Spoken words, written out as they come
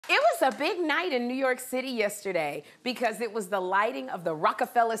It was a big night in New York City yesterday because it was the lighting of the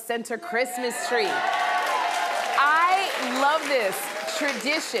Rockefeller Center Christmas tree. I love this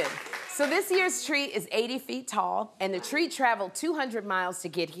tradition. So this year's tree is 80 feet tall, and the tree traveled 200 miles to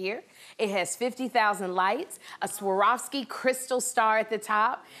get here. It has 50,000 lights, a Swarovski crystal star at the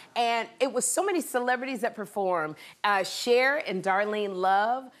top, and it was so many celebrities that performed. Cher and Darlene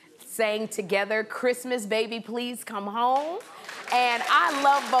Love sang together, "Christmas Baby Please Come Home," and I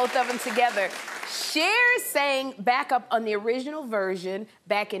love both of them together. Cher sang backup on the original version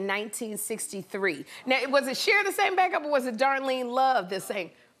back in 1963. Now, was it Cher that sang backup, or was it Darlene Love that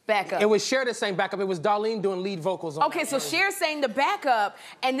sang backup? It was Cher that sang backup. It was Darlene doing lead vocals on Okay, so Cher sang the backup,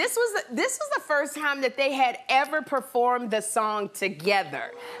 and this was the first time that they had ever performed the song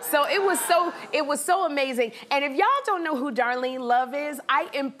together. So it was so amazing. And if y'all don't know who Darlene Love is, I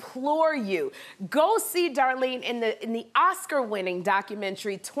implore you, go see Darlene in the Oscar-winning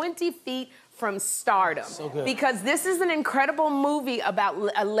documentary 20 Feet from Stardom. So good. Because this is an incredible movie about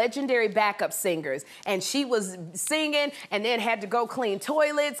legendary backup singers. And she was singing and then had to go clean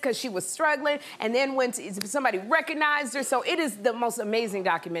toilets because she was struggling, and then when somebody recognized her. So it is the most amazing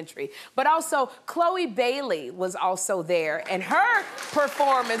documentary. But also, Chloe Bailey was also there, and her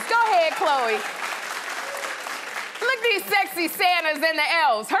performance, go ahead, Chloe. Look at these sexy Santas and the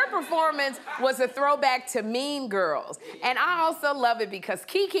elves. Her performance was a throwback to Mean Girls. And I also love it because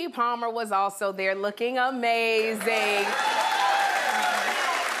Keke Palmer was also there looking amazing.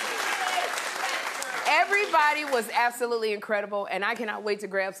 Everybody was absolutely incredible, and I cannot wait to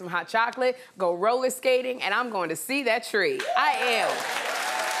grab some hot chocolate, go roller skating, and I'm going to see that tree. I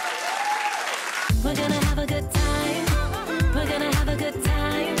am.